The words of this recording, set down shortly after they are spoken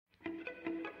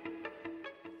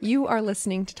You are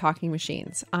listening to Talking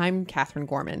Machines. I'm Catherine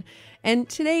Gorman, and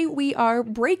today we are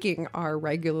breaking our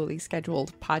regularly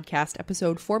scheduled podcast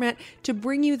episode format to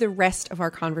bring you the rest of our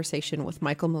conversation with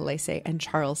Michael Mulese and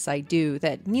Charles Saidu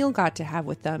that Neil got to have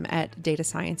with them at Data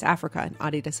Science Africa in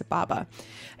Addis Ababa.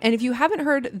 And if you haven't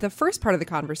heard the first part of the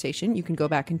conversation, you can go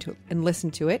back and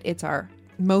listen to it. It's our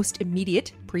most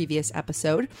immediate previous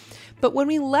episode. But when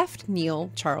we left Neil,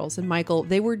 Charles, and Michael,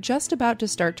 they were just about to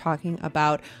start talking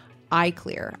about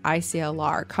iClear,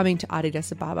 ICLR, coming to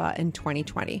Addis Ababa in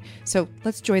 2020. So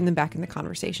let's join them back in the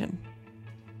conversation.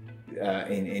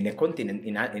 In a continent,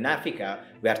 in Africa,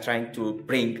 we are trying to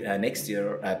bring next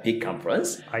year a big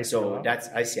conference. ICLR. So that's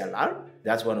ICLR.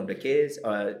 That's one of the cases.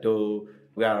 Though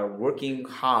we are working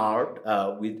hard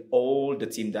with all the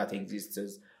team that exists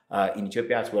in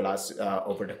Ethiopia as well as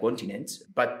over the continent.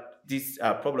 But this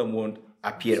problem won't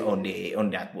appear on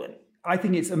that one. I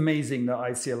think it's amazing that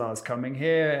ICLR is coming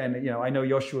here. And, I know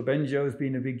Joshua Benjo has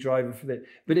been a big driver for that,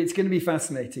 but it's going to be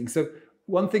fascinating. So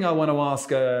one thing I want to ask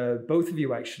both of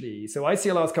you, actually. So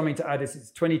ICLR is coming to Addis, it's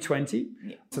 2020.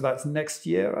 Yeah. So that's next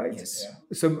year, right? Yes. Yeah.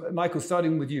 So Michael,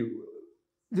 starting with you,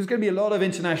 there's going to be a lot of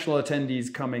international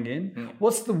attendees coming in. Mm.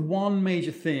 What's the one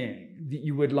major thing that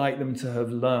you would like them to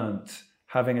have learned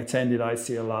having attended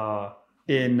ICLR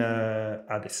in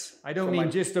Addis? I don't mean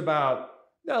just about...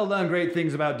 They'll learn great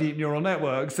things about deep neural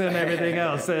networks and everything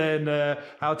else and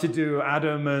how to do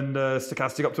ADAM and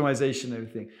stochastic optimization and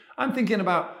everything. I'm thinking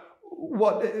about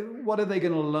what are they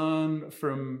going to learn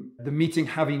from the meeting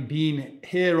having been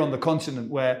here on the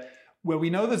continent where we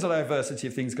know there's a diversity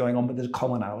of things going on, but there's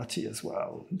commonality as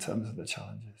well in terms of the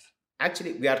challenges.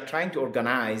 Actually, we are trying to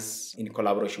organize in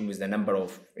collaboration with a number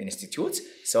of institutes.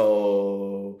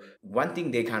 So one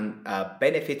thing they can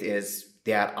benefit is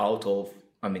they are out of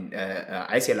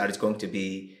ICLR is going to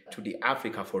be to the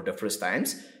Africa for the first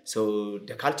times. So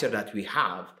the culture that we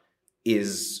have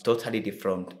is totally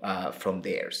different from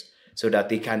theirs. So that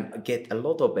they can get a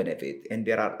lot of benefit. And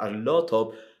there are a lot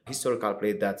of historical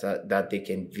places that they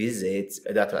can visit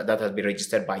that has been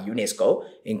registered by UNESCO,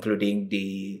 including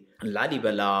the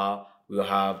Lalibela. We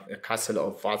have a castle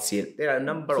of Fatsil. There are a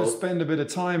number of... spend a bit of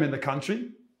time in the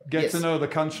country. Get to know the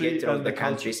country. Get to know the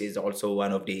countries is also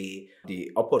one of the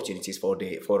opportunities for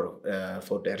the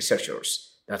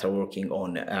researchers that are working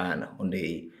on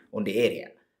the area.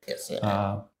 Yes.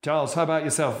 Charles, how about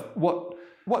yourself?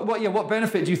 What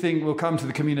benefit do you think will come to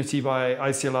the community by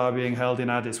ICLR being held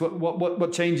in Addis?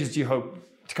 What changes do you hope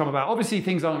to come about? Obviously,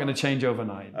 things aren't going to change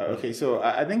overnight. Okay, so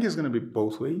I think it's going to be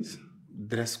both ways.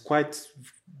 There's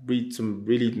some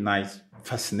really nice,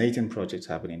 fascinating projects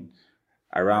happening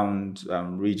around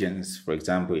regions, for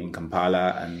example, in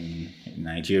Kampala and in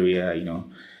Nigeria,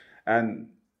 And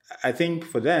I think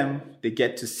for them, they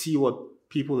get to see what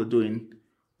people are doing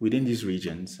within these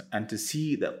regions and to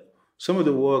see that some of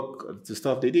the work, the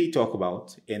stuff that they talk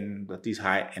about in these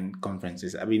high-end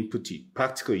conferences are being put to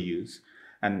practical use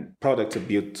and products are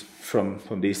built from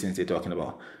these things they're talking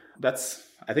about.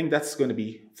 I think that's going to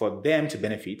be for them to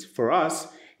benefit. For us,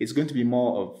 it's going to be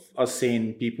more of us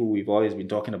saying people we've always been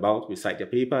talking about. We cite their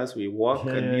papers, we work,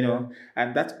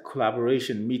 and that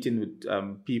collaboration, meeting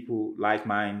with people like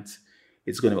minds,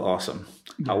 it's going to be awesome.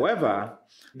 Yeah. However,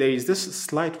 there is this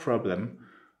slight problem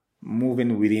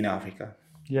moving within Africa.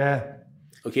 Yeah.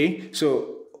 Okay,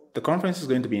 so the conference is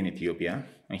going to be in Ethiopia,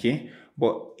 okay,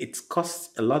 but it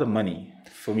costs a lot of money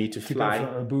for me to fly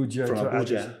from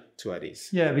Abuja to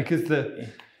Addis. Yeah, because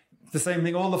the same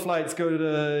thing, all the flights go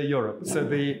to Europe. So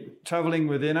the traveling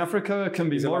within Africa can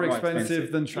be more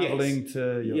expensive than traveling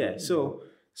to Europe. Yeah,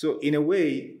 so in a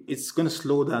way, it's going to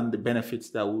slow down the benefits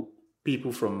that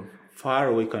people from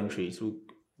faraway countries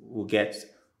will get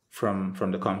from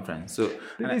the conference. So,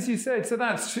 as you said, so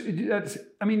that's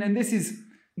I mean, and this is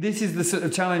the sort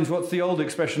of challenge. What's the old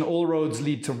expression? All roads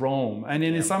lead to Rome. And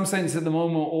in some sense, at the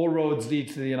moment, all roads lead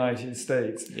to the United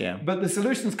States. Yeah. But the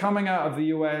solutions coming out of the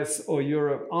US or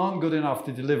Europe aren't good enough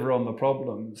to deliver on the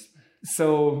problems.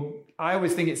 So I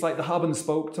always think it's like the hub and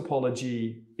spoke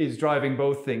topology is driving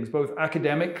both things, both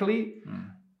academically.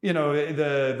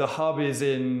 The hub is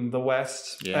in the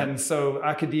West. Yeah. And so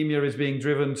academia is being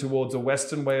driven towards a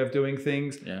Western way of doing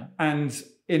things. Yeah. And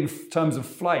in terms of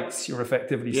flights, you're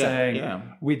effectively saying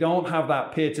we don't have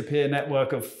that peer-to-peer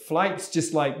network of flights,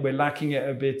 just like we're lacking it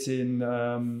a bit in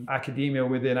academia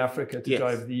within Africa to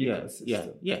drive the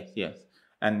ecosystem. Yes.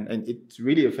 And it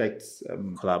really affects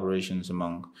collaborations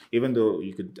among, even though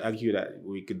you could argue that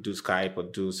we could do Skype or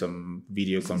do some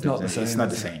video conferencing, it's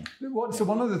not the same. So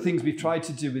one of the things we've tried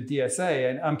to do with DSA,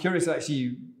 and I'm curious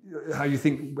actually, how you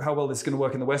think how well this is going to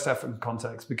work in the West African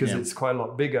context, because it's quite a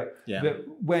lot bigger. Yeah. But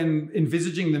when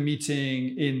envisaging the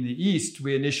meeting in the East,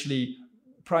 we initially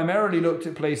primarily looked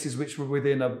at places which were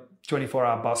within a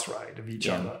 24-hour bus ride of each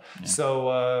other. Yeah. So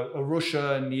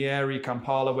Arusha, Nyeri,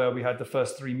 Kampala, where we had the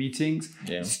first 3 meetings.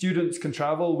 Yeah. Students can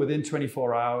travel within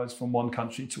 24 hours from one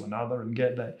country to another and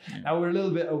get there. Yeah. Now we're a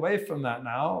little bit away from that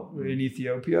now. We're in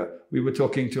Ethiopia. We were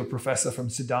talking to a professor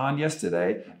from Sudan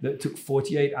yesterday that took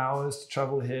 48 hours to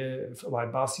travel here by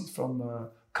bus. He's from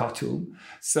Khartoum.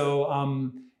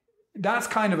 So that's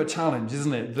kind of a challenge,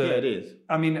 isn't it? It is.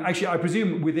 I mean, actually, I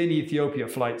presume within Ethiopia,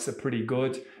 flights are pretty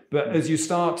good. But as you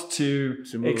start to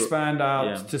expand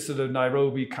out to sort of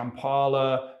Nairobi,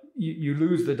 Kampala, you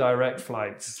lose the direct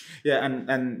flights. Yeah,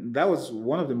 and that was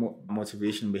one of the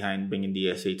motivation behind bringing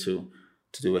DSA to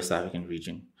the West African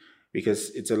region. Because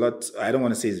it's a lot, I don't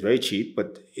want to say it's very cheap,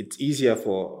 but it's easier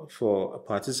for a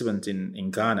participant in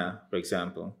Ghana, for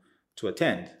example, to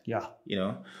attend. Yeah.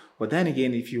 But then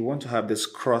again, if you want to have this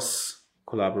cross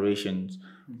collaborations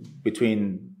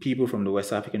between people from the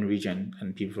West African region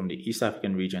and people from the East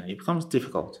African region, it becomes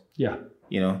difficult. Yeah.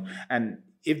 And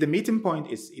if the meeting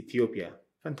point is Ethiopia,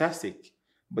 fantastic.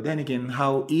 But then again,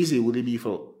 how easy would it be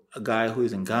for a guy who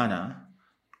is in Ghana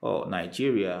or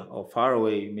Nigeria or far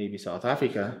away, maybe South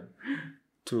Africa,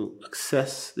 to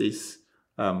access this,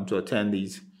 to attend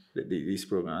these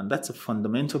programs? And that's a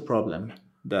fundamental problem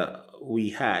that we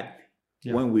had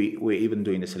when we were even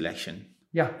doing the selection.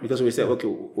 Yeah. Because we said, okay,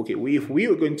 if we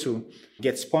were going to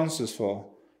get sponsors for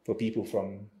people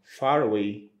from far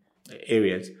away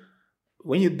areas,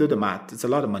 when you do the math, it's a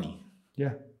lot of money.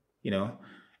 Yeah.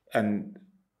 And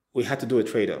we had to do a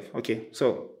trade-off. Okay,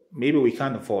 so maybe we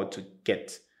can't afford to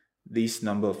get this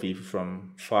number of people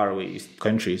from far away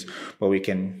countries, but we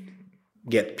can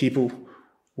get people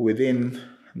within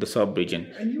the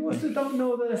sub-region. And you also don't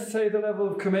know necessarily the level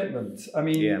of commitment. I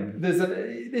mean,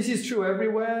 this is true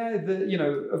everywhere.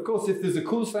 Of course, if there's a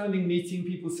cool sounding meeting,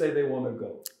 people say they want to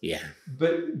go. Yeah.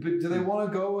 But do they want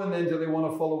to go, and then do they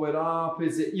want to follow it up?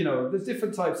 Is it, there's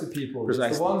different types of people. There's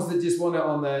the ones that just want it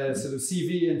on their sort of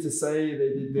CV and to say they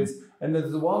did this. And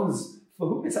there's the ones for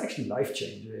whom it's actually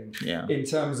life-changing in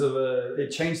terms of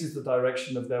it changes the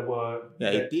direction of their work. Yeah,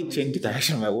 it did change the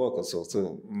direction of my work also.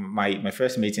 So my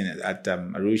first meeting at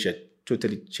Arusha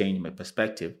totally changed my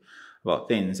perspective about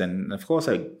things. And of course,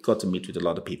 I got to meet with a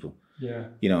lot of people.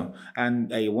 Yeah.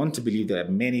 And I want to believe there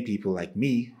are many people like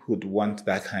me who'd want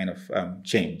that kind of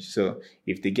change. So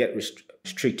if they get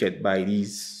restricted by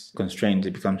these constraints,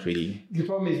 it becomes really... The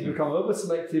problem is you become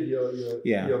over-selective.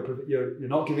 You're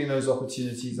not giving those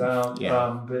opportunities out.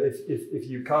 Yeah. But if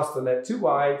you cast the net too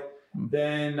wide,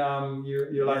 then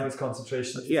your line is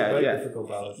concentration. It's a very difficult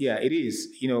balance. Yeah, it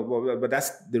is. But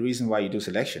that's the reason why you do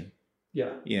selection.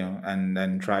 Yeah. And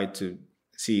then try to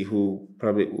see who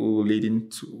will lead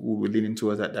in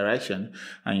towards that direction,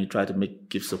 and you try to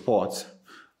give support.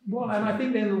 Well, and I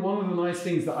think then one of the nice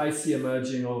things that I see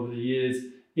emerging over the years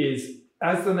is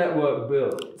as the network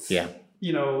builds. Yeah.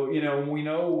 We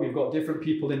know we've got different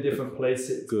people in different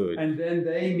places. Good. And then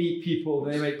they meet people,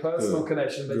 they make personal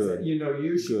connections. They say,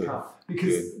 you should come.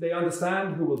 Because they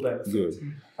understand who will benefit.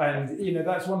 Good. And,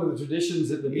 that's one of the traditions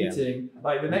at the meeting.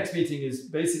 Like the next meeting is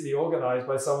basically organized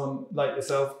by someone like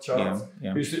yourself, Charles,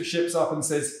 who ships up and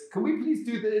says, can we please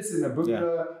do this in a book?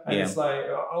 And it's like,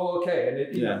 oh, okay. And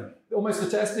it, almost the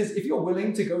test is if you're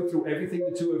willing to go through everything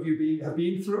the two of you have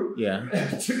been through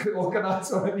to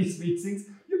organize one of these meetings,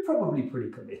 you're probably pretty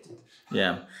committed.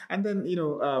 Yeah. And then,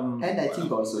 and I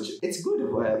think also it's good.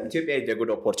 Ethiopia is a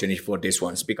good opportunity for these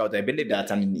ones, because I believe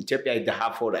that Ethiopia is the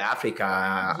hub for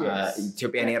Africa. Yes.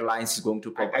 Ethiopian Airlines is going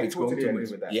to provide. I totally agree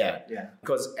with that. Yeah.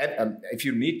 Because if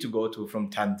you need to go from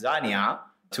Tanzania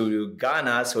to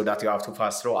Ghana, so that you have to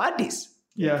pass through Addis.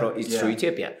 It's through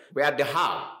Ethiopia. We are the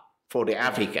hub for the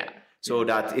Africa. So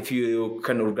that if you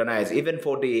can organize, even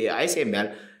for the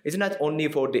ICML, it's not only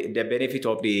for the benefit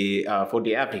of for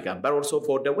the African, but also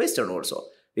for the Western also.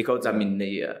 Because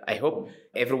I hope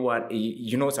everyone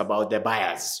knows about the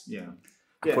bias.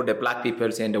 For the black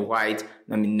peoples and the white,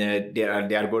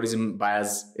 the algorithm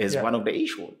bias is one of the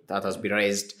issues that has been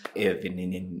raised even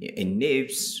in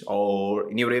NIPS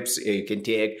or in Europe. You can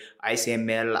take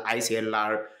ICML,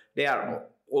 ICLR. They are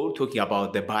all talking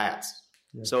about the bias,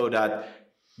 so that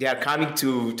they are coming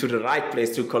to the right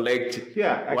place to collect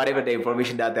whatever the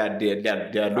information that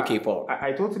they are looking for.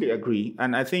 I totally agree.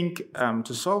 And I think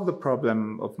to solve the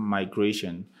problem of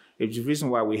migration, it's the reason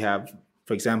why we have,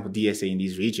 for example, DSA in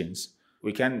these regions.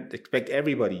 We can't expect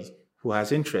everybody who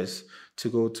has interest to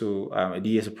go to a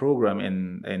DSA program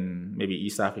in maybe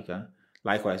East Africa.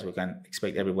 Likewise, we can't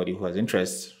expect everybody who has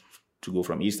interest to go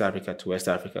from East Africa to West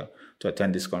Africa to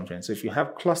attend this conference. So if you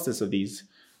have clusters of these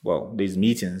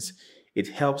meetings, it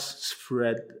helps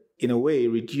spread, in a way,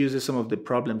 reduces some of the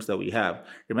problems that we have.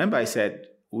 Remember I said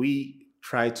we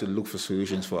try to look for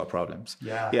solutions for our problems.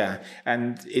 Yeah.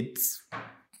 And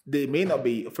they may not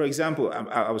be, for example,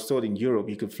 I was told in Europe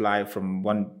you could fly from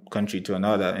one country to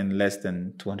another in less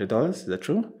than $200. Is that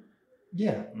true?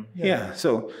 Yeah.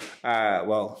 So,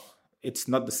 it's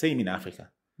not the same in Africa.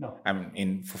 No.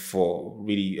 For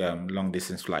really long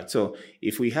distance flights. So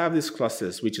if we have these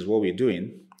clusters, which is what we're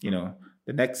doing,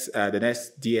 the next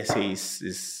DSA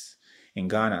is in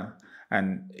Ghana,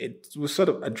 and it will sort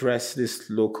of address this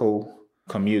local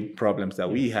commute problems that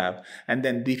we have. And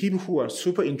then the people who are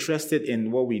super interested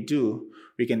in what we do,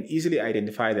 we can easily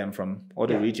identify them from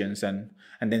other regions and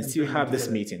then still have this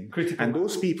meeting. And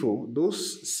those people,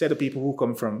 those set of people who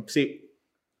come from, say,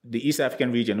 the East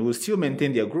African region, will still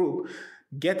maintain their group,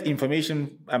 get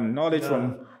information and knowledge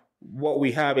from what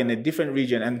we have in a different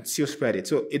region and still spread it.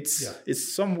 So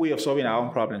it's some way of solving our own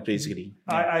problems, basically.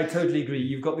 I totally agree.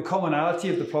 You've got the commonality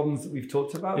of the problems that we've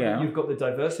talked about. But you've got the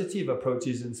diversity of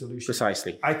approaches and solutions.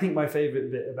 Precisely. I think my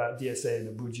favorite bit about DSA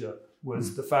in Abuja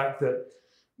was the fact that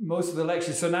most of the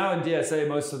lectures, so now in DSA,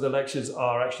 most of the lectures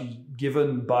are actually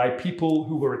given by people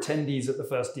who were attendees at the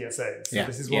first DSA. So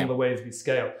this is one of the ways we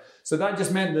scale. So that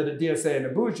just meant that at DSA in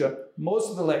Abuja, most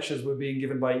of the lectures were being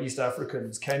given by East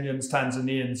Africans, Kenyans,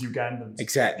 Tanzanians, Ugandans.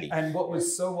 Exactly. And what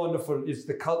was so wonderful is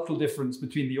the cultural difference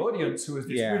between the audience, who was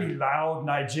this really loud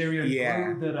Nigerian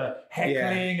group that are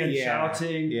heckling and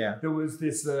shouting. There was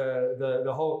this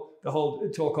the whole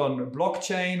talk on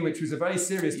blockchain, which was a very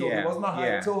serious talk. It wasn't a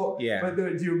hype talk. But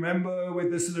do you remember with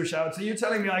the sort of shout? So you're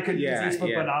telling me I could use this for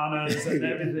bananas and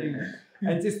everything.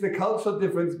 And just the cultural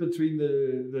difference between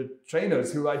the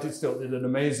trainers, who I just thought did an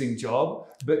amazing job.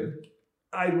 But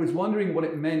I was wondering what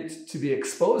it meant to be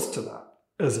exposed to that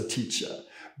as a teacher.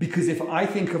 Because if I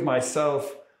think of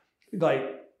myself,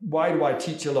 like, why do I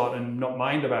teach a lot and not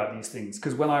mind about these things?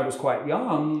 Because when I was quite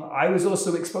young, I was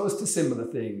also exposed to similar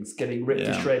things, getting ripped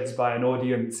to shreds by an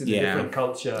audience in a different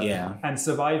culture and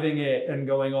surviving it and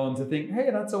going on to think, hey,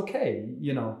 that's okay.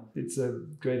 It's a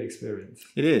great experience.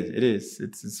 It is.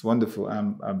 It's wonderful.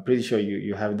 I'm pretty sure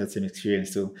you have that same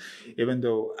experience too, even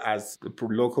though as a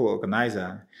local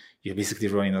organizer, you're basically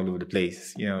running all over the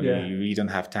place. You really don't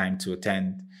have time to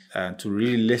attend. To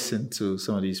really listen to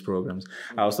some of these programs.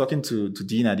 I was talking to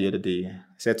Dina the other day. I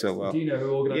said to her, Dina,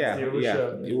 who organized the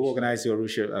Arusha. Who organized the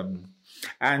Arusha.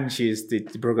 And she's the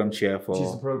program chair for...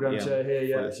 She's the program chair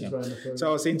here, she's running the program. So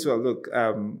I was saying to her, look,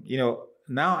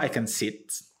 now I can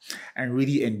sit and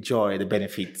really enjoy the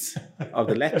benefits of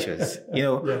the lectures.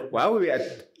 While we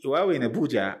were in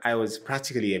Abuja, I was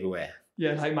practically everywhere.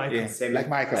 Yeah, like Michael. Yeah, like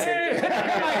Michael.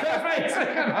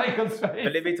 Michael's face.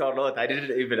 Believe it or not, I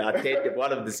didn't even attend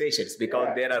one of the sessions because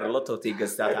there are a lot of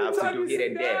things that I have to do here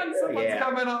and there. Someone's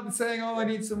coming up and saying, I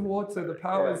need some water, the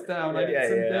power's down, I need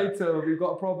some data, we've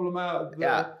got a problem out.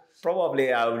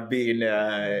 Probably I will be in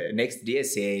next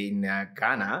DSA in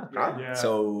Ghana.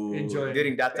 So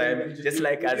during that time, just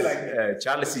like as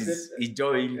Charles is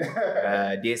enjoying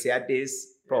DSA at this,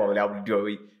 probably I will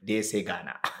do DSA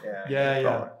Ghana.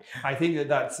 I think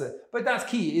but that's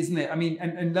key, isn't it? I mean,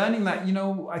 and learning that,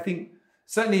 I think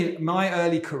certainly my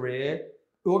early career,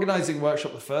 organizing a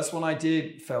workshop, the first one I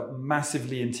did, felt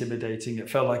massively intimidating. It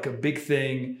felt like a big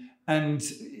thing. And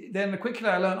then quickly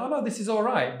I learned, oh no, this is all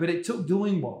right. But it took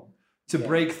doing one to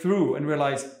break through and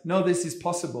realize, no, this is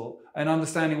possible. And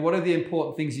understanding what are the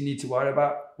important things you need to worry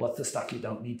about, what's the stuff you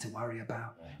don't need to worry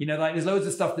about. There's loads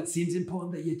of stuff that seems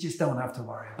important that you just don't have to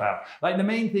worry about. Like the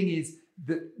main thing is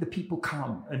that the people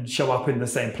come and show up in the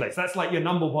same place. That's like your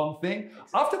number one thing.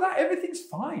 After that, everything's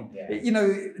fine.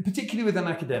 Particularly with an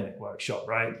academic workshop,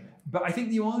 right? But I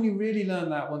think you only really learn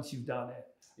that once you've done it.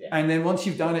 And then once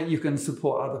you've done it, you can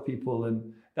support other people.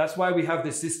 And that's why we have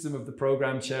this system of the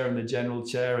program chair and the general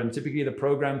chair. And typically the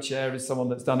program chair is someone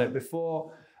that's done it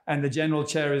before. And the general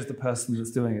chair is the person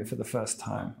that's doing it for the first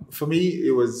time. For me,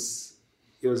 it was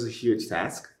a huge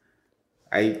task.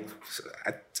 I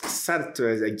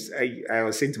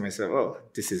was saying to myself,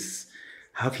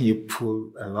 how can you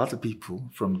pull a lot of people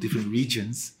from different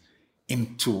regions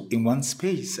in one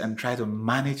space and try to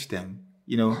manage them?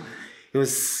 It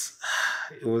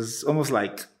was almost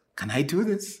like, can I do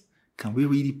this? Can we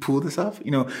really pull this off?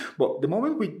 But the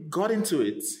moment we got into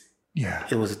it,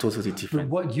 it was a totally different.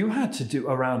 But what you had to do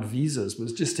around visas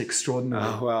was just extraordinary.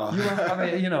 Oh, well.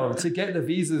 To get the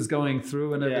visas going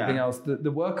through and everything else,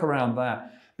 the work around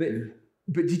that.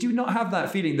 But did you not have that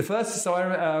feeling?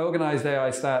 I organized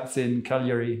AI Stats in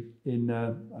Cagliari in,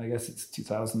 I guess it's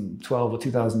 2012 or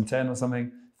 2010 or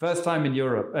something. First time in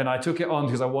Europe. And I took it on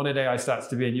because I wanted AI Stats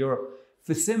to be in Europe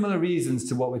for similar reasons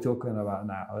to what we're talking about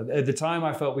now. At the time,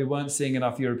 I felt we weren't seeing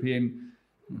enough European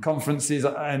conferences.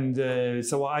 And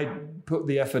so I put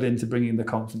the effort into bringing the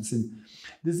conference in.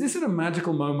 There's this sort of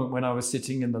magical moment when I was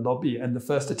sitting in the lobby and the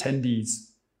first attendees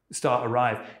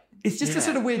arrive. It's just a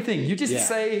sort of weird thing. You just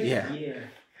say,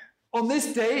 on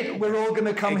this date, we're all going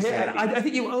to come here. And I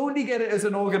think you only get it as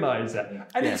an organizer.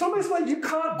 And it's almost like you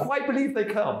can't quite believe they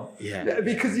come.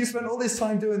 Because you spent all this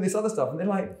time doing this other stuff. And they're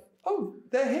like, oh,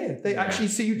 they're here. They actually,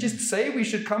 so you just say we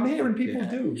should come here and people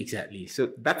do. Exactly. So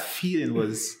that feeling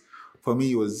was, for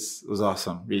me, was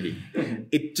awesome, really.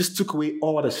 It just took away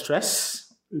all the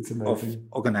stress of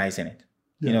organizing it.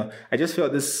 You know, I just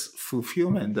felt this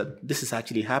fulfillment that this is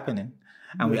actually happening.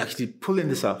 And we're actually pulling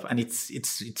this off. And it's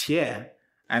here.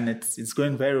 And it's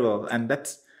going very well. And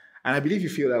I believe you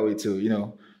feel that way too, you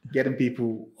know, getting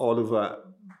people all over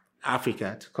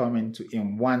Africa to come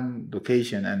in one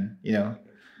location and, you know.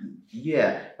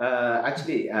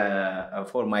 Actually,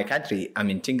 for my country, I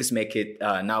mean, things make it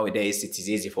nowadays. It is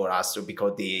easy for us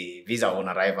because the visa on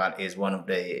arrival is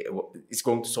it's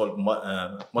going to solve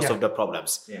most of the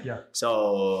problems.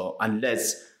 So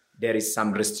unless there is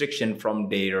some restriction from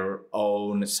their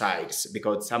own sides,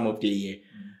 because some of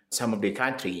the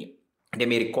country, they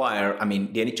may require, I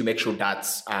mean, they need to make sure that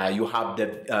you have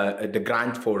the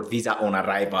grant for visa on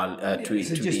arrival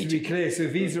So just to be clear, so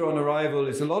visa on arrival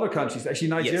is a lot of countries. Actually,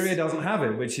 Nigeria doesn't have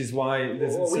it, which is why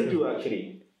there's we do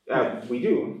actually. We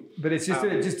do. But it's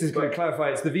just to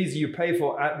clarify, it's the visa you pay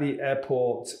for at the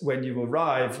airport when you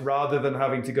arrive, rather than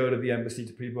having to go to the embassy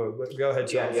to pre-book. Go ahead,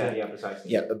 Charles.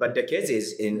 Precisely. Yeah, but the case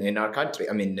is in our country.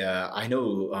 I mean, I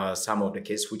know some of the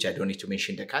cases which I don't need to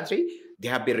mention the country. They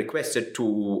have been requested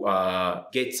to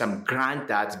get some grant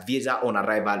that visa on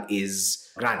arrival is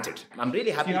granted. I'm really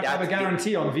happy that you have a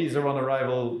guarantee on visa on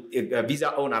arrival.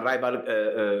 Visa on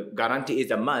arrival guarantee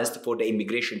is a must for the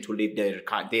immigration to leave their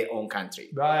own country.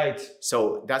 Right.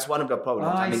 So that's one of the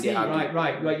problems. I see.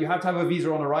 Right. You have to have a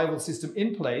visa on arrival system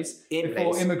in place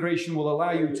before immigration will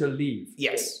allow you to leave.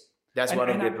 Yes. That's one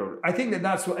of the problems. I think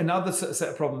that's another set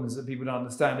of problems that people don't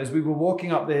understand. As we were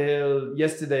walking up the hill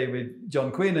yesterday with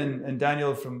John Quinn and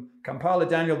Daniel from Kampala,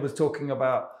 Daniel was talking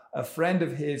about a friend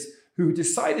of his who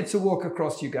decided to walk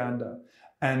across Uganda.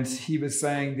 And he was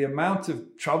saying the amount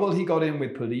of trouble he got in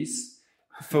with police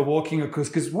for walking across,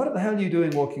 because what the hell are you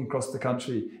doing walking across the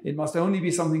country? It must only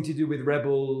be something to do with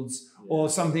rebels or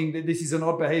something that this is an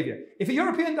odd behavior. If a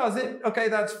European does it, okay,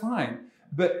 that's fine.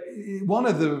 But one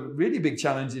of the really big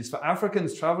challenges for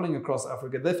Africans traveling across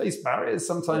Africa, they face barriers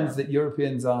sometimes that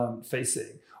Europeans aren't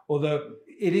facing. Although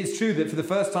it is true that for the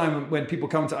first time when people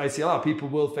come to ICLR, people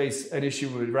will face an issue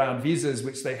around visas,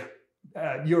 which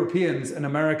Europeans and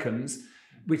Americans,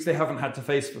 which they haven't had to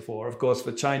face before. Of course,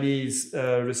 for Chinese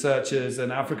researchers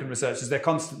and African researchers, they're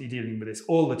constantly dealing with this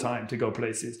all the time to go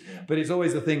places. But it's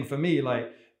always a thing for me,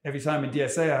 like, every time in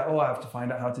DSA, I have to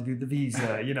find out how to do the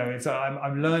visa. You know,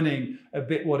 I'm learning a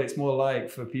bit what it's more like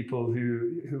for people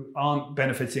who aren't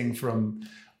benefiting from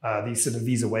these sort of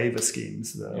visa waiver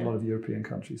schemes that a lot of European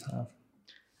countries have.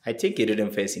 I think you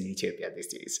didn't face in Ethiopia these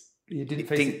days. You didn't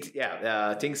face it?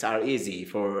 Yeah, things are easy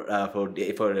for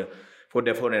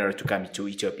the foreigner to come to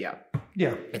Ethiopia.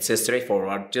 Yeah, it's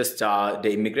straightforward. Just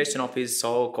the immigration office,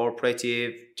 so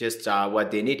cooperative. Just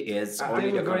what they need is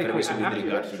only the confirmation with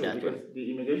regard to that one.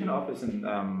 The immigration office in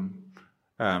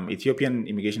Ethiopian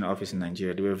immigration office in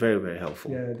Nigeria, they were very, very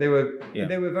helpful. Yeah, they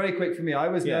were very quick for me. I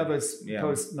was nervous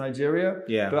post Nigeria,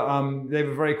 but they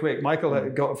were very quick. Michael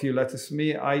had got a few letters for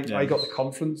me. I got the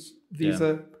conference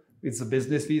visa. It's a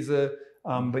business visa.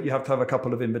 But you have to have a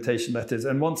couple of invitation letters.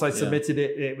 And once I submitted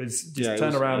it, it was just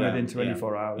turn around within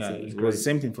 24 hours. It was the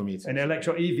same thing for me too. And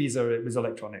e-visa, it was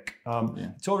electronic.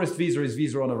 Tourist visa is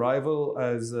visa on arrival,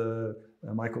 as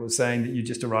Michael was saying, that you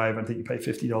just arrive. I think you pay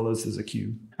 $50. There's a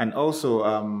queue. And also,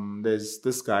 there's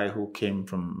this guy who came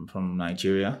from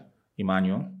Nigeria,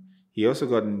 Emmanuel. He also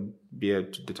got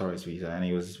the tourist visa, and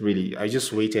he was really. I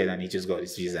just waited, and he just got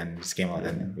his visa and just came out,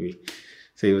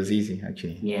 so it was easy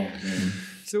actually.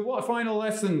 So what final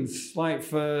lessons, like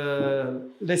for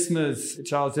listeners,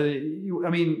 Charles? I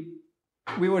mean,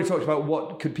 we already talked about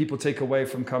what could people take away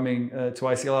from coming to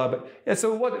ICLR, but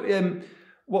so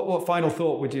what final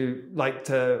thought would you like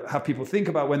to have people think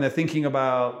about when they're thinking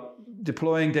about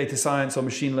deploying data science or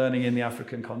machine learning in the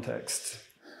African context?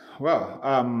 Well,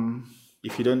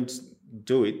 if you don't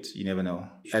do it, you never know.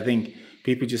 I think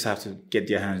people just have to get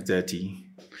their hands dirty.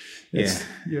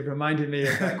 You've reminded me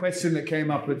of that question that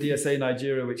came up at DSA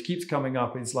Nigeria, which keeps coming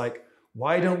up. It's like,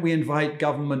 why don't we invite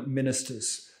government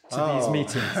ministers to these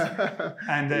meetings?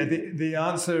 And the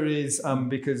answer is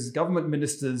because government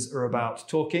ministers are about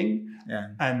talking,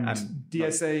 and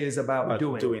DSA is about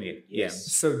doing it.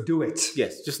 Yes. So do it.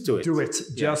 Yes, just do it. Do it.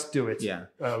 Just do it. Yeah.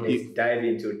 You dive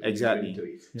into it. Exactly. Into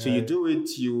it. So you do it.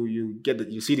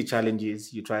 You see the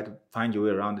challenges. You try to find your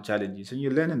way around the challenges, and you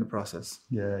learn in the process.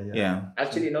 Yeah.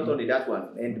 Actually, not only that one,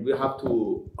 and we have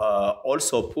to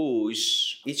also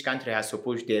push. Each country has to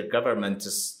push their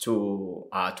governments to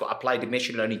apply the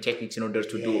machine learning techniques in order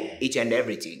to do each and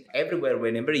everything. Everywhere,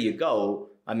 whenever you go,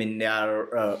 I mean, they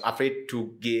are afraid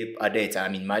to give data. I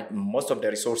mean, most of the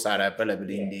resources are available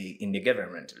in the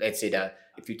government. Let's say that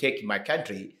if you take my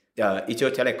country, Ethio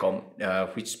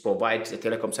Telecom, which provides a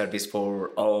telecom service for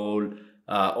all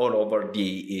over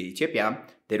the Ethiopia,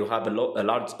 they do have a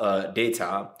large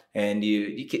data, and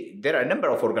there are a number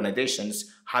of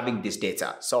organizations having this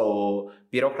data. So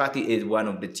bureaucracy is one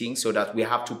of the things, so that we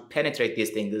have to penetrate these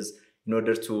things in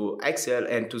order to excel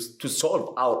and to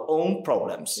solve our own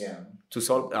problems. To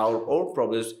solve our own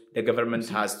problems, the government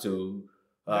has to.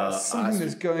 That's something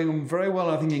that's going on very well.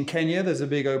 I think in Kenya, there's a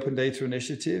big open data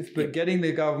initiative, but getting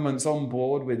the governments on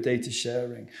board with data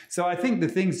sharing. So I think the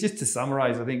things, just to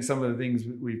summarize, I think some of the things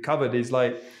we've covered is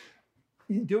like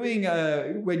doing,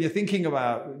 when you're thinking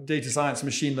about data science,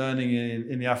 machine learning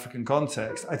in the African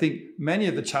context, I think many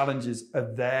of the challenges are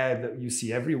there that you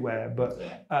see everywhere, but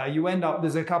you end up,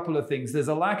 there's a couple of things. There's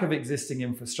a lack of existing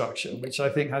infrastructure, which I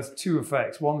think has two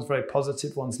effects. One's very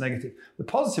positive, one's negative. The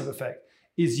positive effect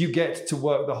is you get to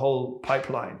work the whole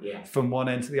pipeline from one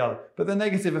end to the other. But the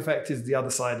negative effect is the other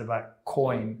side of that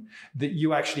coin, that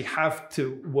you actually have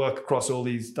to work across all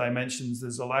these dimensions.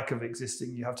 There's a lack of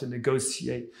existing. You have to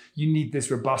negotiate. You need this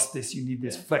robustness. You need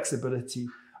this flexibility,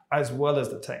 as well as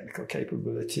the technical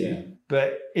capability.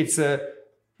 But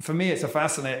for me, it's a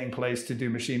fascinating place to do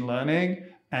machine learning.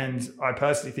 And I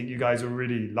personally think you guys are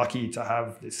really lucky to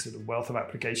have this sort of wealth of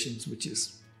applications, which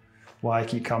is why I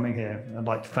keep coming here. I'd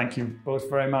like to thank you both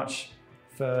very much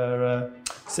for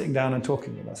sitting down and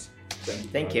talking with us.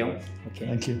 Thank you. Okay.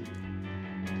 Thank you.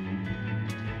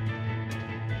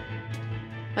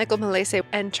 Michael Malese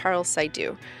and Charles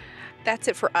Saidu. That's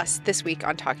it for us this week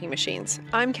on Talking Machines.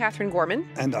 I'm Catherine Gorman.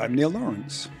 And I'm Neil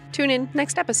Lawrence. Tune in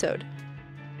next episode.